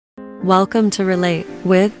Welcome to Relate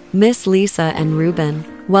with Miss Lisa and Ruben.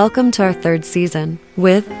 Welcome to our third season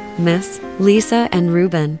with Miss Lisa and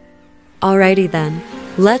Ruben. Alrighty then,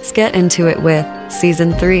 let's get into it with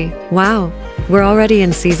Season 3. Wow, we're already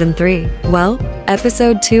in Season 3. Well,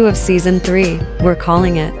 Episode 2 of Season 3, we're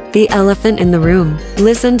calling it The Elephant in the Room.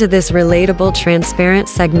 Listen to this relatable, transparent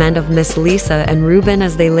segment of Miss Lisa and Ruben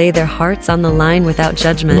as they lay their hearts on the line without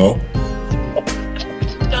judgment. Hello?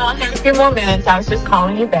 So I have a few more minutes. I was just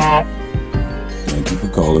calling you back. Thank you for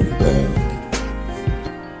calling me back.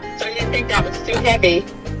 So you didn't think that was too heavy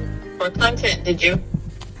for content, did you?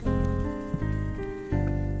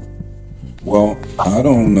 Well,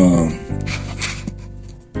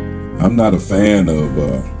 I'm not a fan of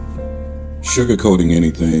sugarcoating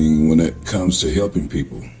anything when it comes to helping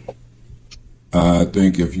people. I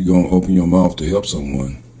think if you're going to open your mouth to help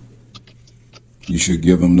someone, you should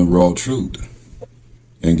give them the raw truth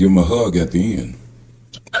and give them a hug at the end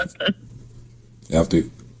after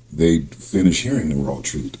they finish hearing the raw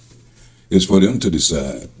truth. It's for them to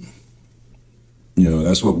decide. You know,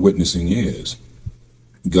 that's what witnessing is.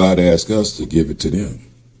 God asked us to give it to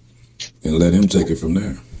them and let him take it from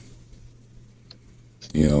there.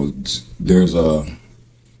 You know, there's a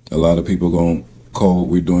lot of people going to call what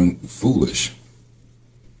we're doing foolish.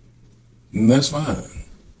 And that's fine.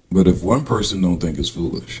 But if one person don't think it's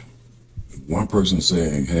foolish, one person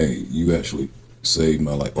saying, hey, you actually saved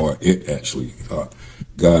my life, or it actually,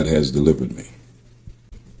 God has delivered me.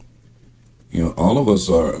 You know, all of us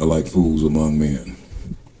are like fools among men.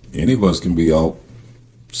 Any of us can be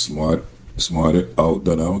smarter,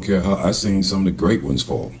 outdone. I don't care how. I've seen some of the great ones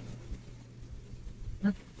fall.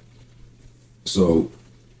 So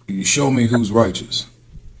you show me who's righteous.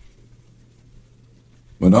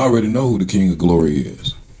 But I already know who the King of Glory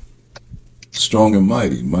is. Strong and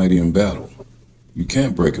mighty, mighty in battle. You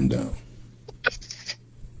can't break him down.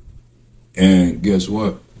 And guess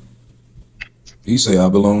what? He say, I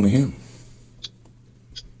belong to him.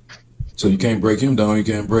 So you can't break him down, you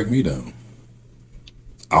can't break me down.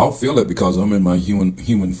 I'll feel it because I'm in my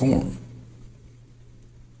human form.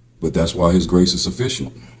 But that's why his grace is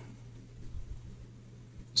sufficient.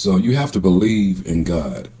 So you have to believe in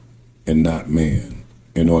God and not man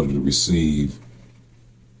in order to receive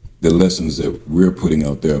the lessons that we're putting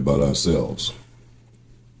out there about ourselves.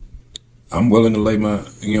 I'm willing to lay my,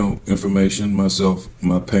 information, myself,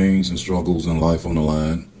 my pains and struggles in life on the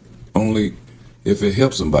line, only if it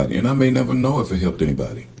helps somebody. And I may never know if it helped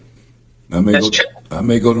anybody. I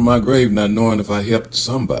may go to my grave not knowing if I helped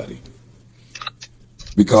somebody,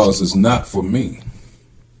 because it's not for me.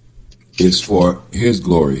 It's for his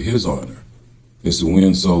glory, his honor. It's to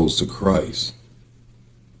win souls to Christ.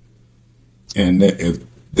 And if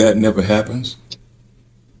that never happens,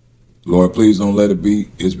 Lord, please don't let it be.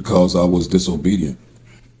 It's because I was disobedient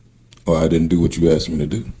or I didn't do what you asked me to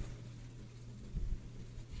do.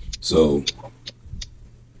 So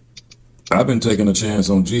I've been taking a chance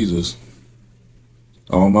on Jesus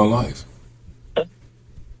all my life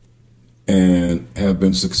and have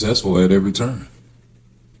been successful at every turn.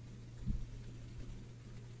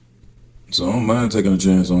 So I don't mind taking a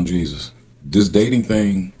chance on Jesus. This dating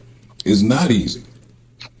thing is not easy.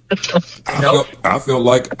 I felt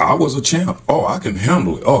like I was a champ. Oh, I can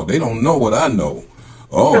handle it. Oh, they don't know what I know.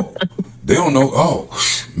 Oh, they don't know. Oh,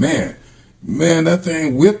 man, that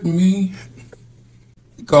thing whipped me.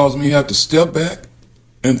 It caused me to have to step back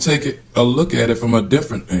and take a look at it from a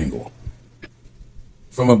different angle,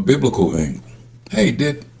 from a biblical angle. Hey,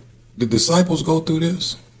 did the disciples go through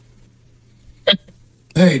this?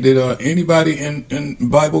 Hey, did anybody in the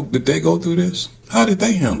Bible, did they go through this? How did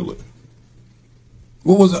they handle it?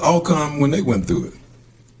 What was the outcome when they went through it?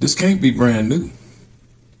 This can't be brand new.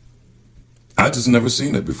 I just never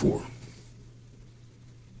seen it before.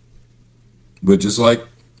 But just like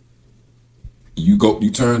you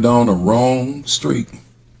turned down the wrong street,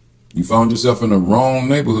 you found yourself in the wrong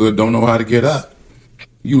neighborhood, don't know how to get out.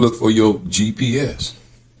 You look for your GPS.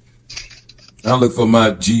 I look for my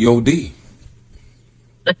GOD.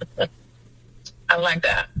 I like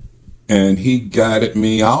that. And he guided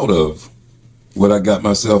me out of what I got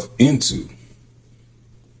myself into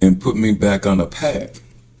and put me back on a path.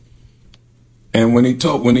 And when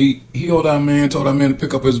he healed our man, told our man to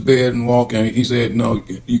pick up his bed and walk, and he said, no,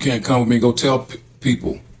 you can't come with me. Go tell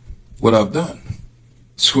people what I've done.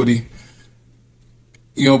 That's what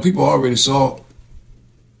people already saw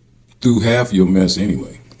through half your mess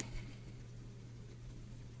anyway.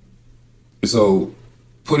 So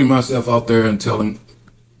putting myself out there and telling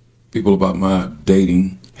people about my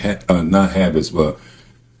dating, not habits, but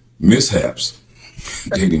mishaps,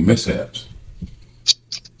 dating mishaps,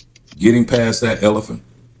 getting past that elephant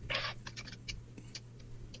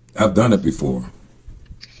I've done it before.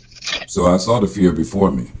 So I saw the fear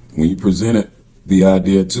before me. When you presented the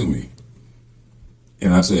idea to me,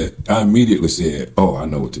 and I immediately said, oh, I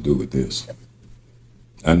know what to do with this.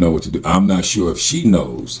 I know what to do. I'm not sure if she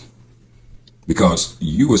knows, because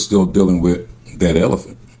you were still dealing with that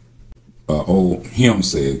elephant. Old hymn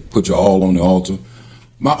said, put your all on the altar.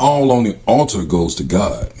 My all on the altar goes to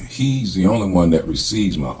God. He's the only one that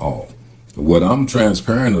receives my all. What I'm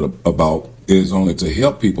transparent about is only to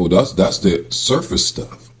help people. That's the surface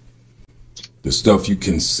stuff. The stuff you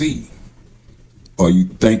can see, or you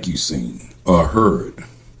think you've seen or heard.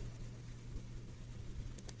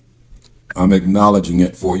 I'm acknowledging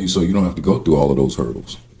it for you so you don't have to go through all of those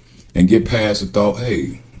hurdles and get past the thought,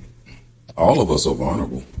 hey, all of us are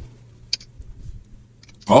vulnerable.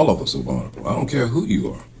 All of us are vulnerable. I don't care who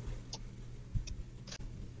you are.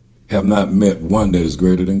 Have not met one that is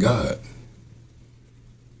greater than God.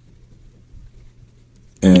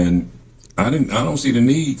 And I don't see the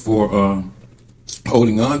need for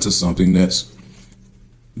holding on to something that's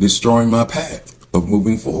destroying my path of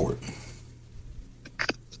moving forward.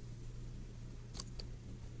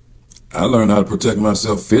 I learned how to protect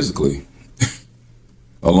myself physically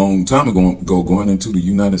a long time ago, going into the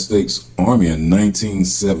United States Army in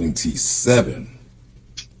 1977.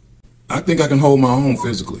 I think I can hold my own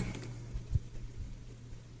physically.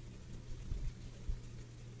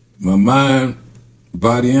 My mind,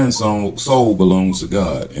 body, and soul belongs to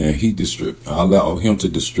God, and I allow him to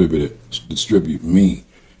distribute me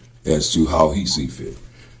as to how he see fit.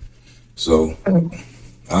 So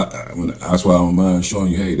that's why I don't mind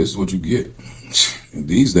showing you, hey, this is what you get. And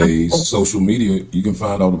these days, social media, you can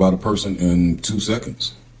find out about a person in 2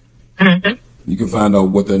 seconds. Mm-hmm. You can find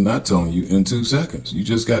out what they're not telling you in 2 seconds. You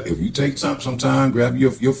just got, if you take some time, grab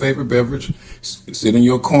your favorite beverage, sit in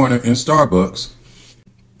your corner in Starbucks,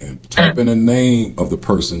 and type in the name of the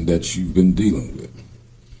person that you've been dealing with.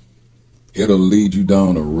 It'll lead you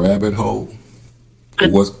down a rabbit hole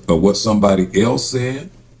of what somebody else said,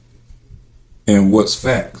 and what's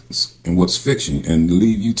facts and what's fiction, and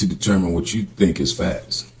leave you to determine what you think is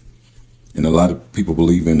facts. And a lot of people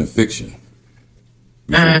believe in the fiction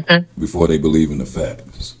before they believe in the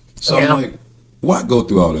facts. So I'm like, why go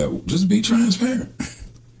through all that? Just be transparent.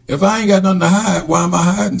 If I ain't got nothing to hide, why am I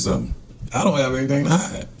hiding something? I don't have anything to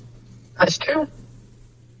hide. That's true.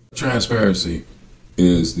 Transparency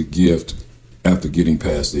is the gift after getting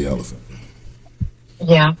past the elephant.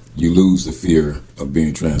 Yeah. You lose the fear of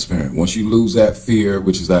being transparent. Once you lose that fear,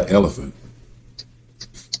 which is that elephant,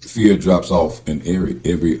 fear drops off in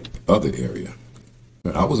every other area.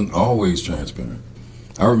 I wasn't always transparent.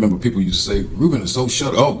 I remember people used to say, Ruben is so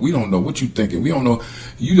shut up. We don't know what you're thinking. We don't know.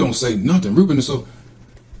 You don't say nothing. Ruben is so...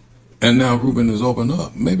 And now Ruben is opened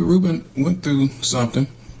up. Maybe Ruben went through something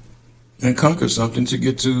and conquered something to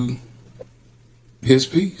get to his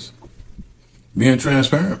peace. Being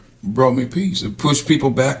transparent brought me peace. It pushed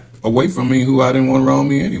people back away from me who I didn't want around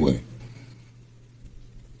me anyway.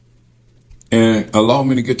 And allowed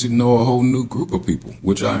me to get to know a whole new group of people,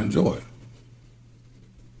 which I enjoy.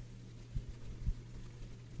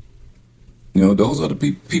 You know, those are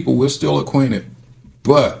the people we're still acquainted.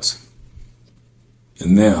 But,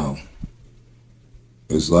 and now,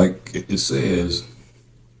 it's like it says,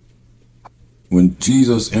 when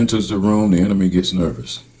Jesus enters the room, the enemy gets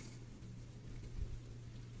nervous.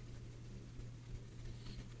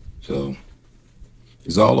 So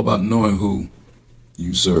it's all about knowing who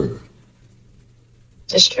you serve.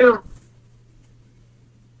 It's true.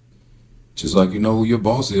 Just like you know who your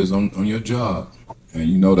boss is on your job. And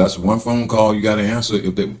you know that's one phone call you got to answer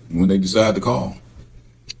when they decide to call.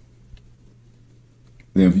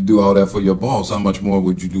 Then if you do all that for your boss, how much more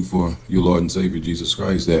would you do for your Lord and Savior Jesus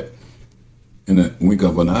Christ that in a wink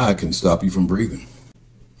of an eye can stop you from breathing?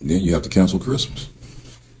 And then you have to cancel Christmas.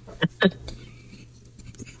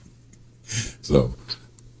 So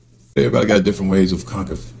everybody got different ways of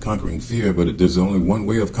conquering fear, but there's only one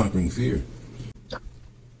way of conquering fear.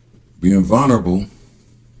 Being vulnerable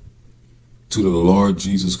to the Lord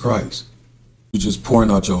Jesus Christ. You're just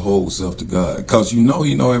pouring out your whole self to God, because you know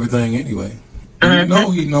he know everything anyway. You know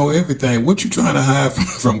he know everything. What you trying to hide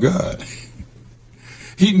from God?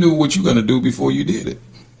 He knew what you're going to do before you did it.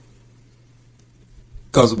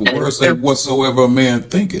 Because the word says, whatsoever a man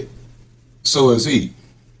thinketh, so is he.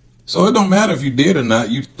 So it don't matter if you did or not,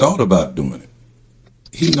 you thought about doing it.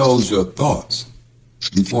 He knows your thoughts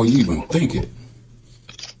before you even think it.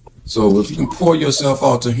 So if you can pour yourself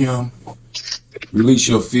out to him, release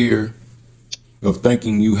your fear of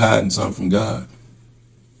thinking you hiding something from God,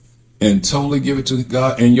 and totally give it to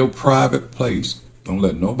God in your private place. Don't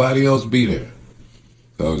let nobody else be there.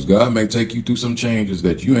 Because God may take you through some changes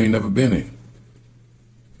that you ain't never been in.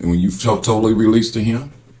 And when you totally release to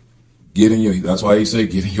him, that's why he say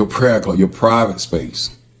get in your prayer closet, your private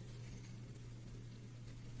space.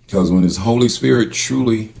 Because when his Holy Spirit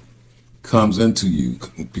truly comes into you,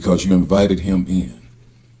 because you invited him in,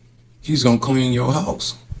 he's going to clean your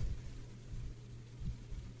house.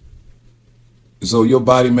 So your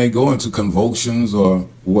body may go into convulsions or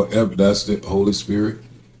whatever. That's the Holy Spirit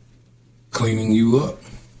cleaning you up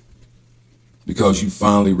because you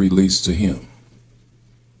finally released to him.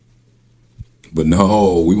 But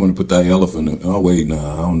no, we want to put that elephant in. Oh, wait, no,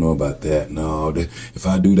 I don't know about that. No, if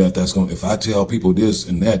I do that, if I tell people this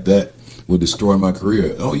and that will destroy my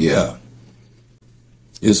career. Oh, yeah.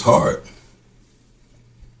 It's hard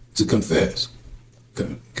to confess.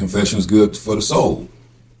 Confession is good for the soul.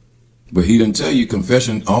 But he didn't tell you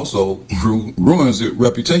confession also ruins your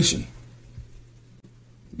reputation.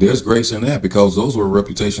 There's grace in that because those were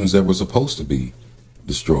reputations that were supposed to be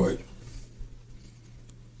destroyed.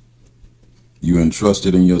 You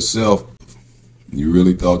entrusted in yourself. You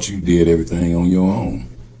really thought you did everything on your own.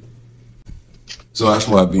 So that's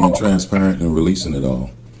why being transparent and releasing it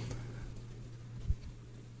all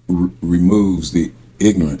removes the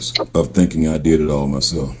ignorance of thinking I did it all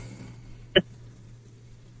myself.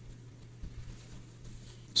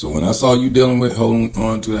 So when I saw you holding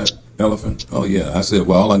on to that elephant, oh yeah, I said,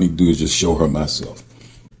 well, all I need to do is just show her myself.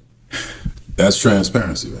 That's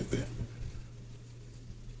transparency right there.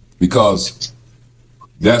 Because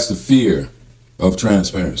that's the fear of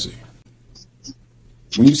transparency.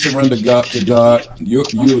 When you surrender to God, you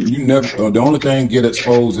never. The only thing get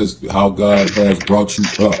exposed is how God has brought you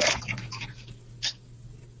up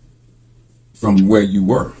from where you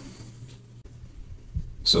were.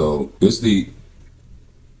 So it's the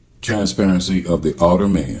transparency of the outer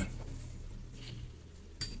man.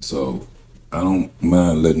 So I don't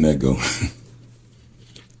mind letting that go.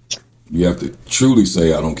 You have to truly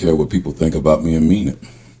say, I don't care what people think about me and mean it.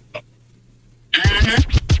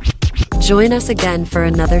 Join us again for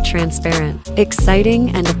another transparent,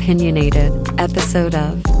 exciting, and opinionated episode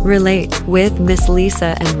of Relate with Miss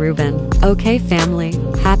Lisa and Ruben. Okay, family,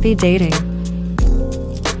 happy dating.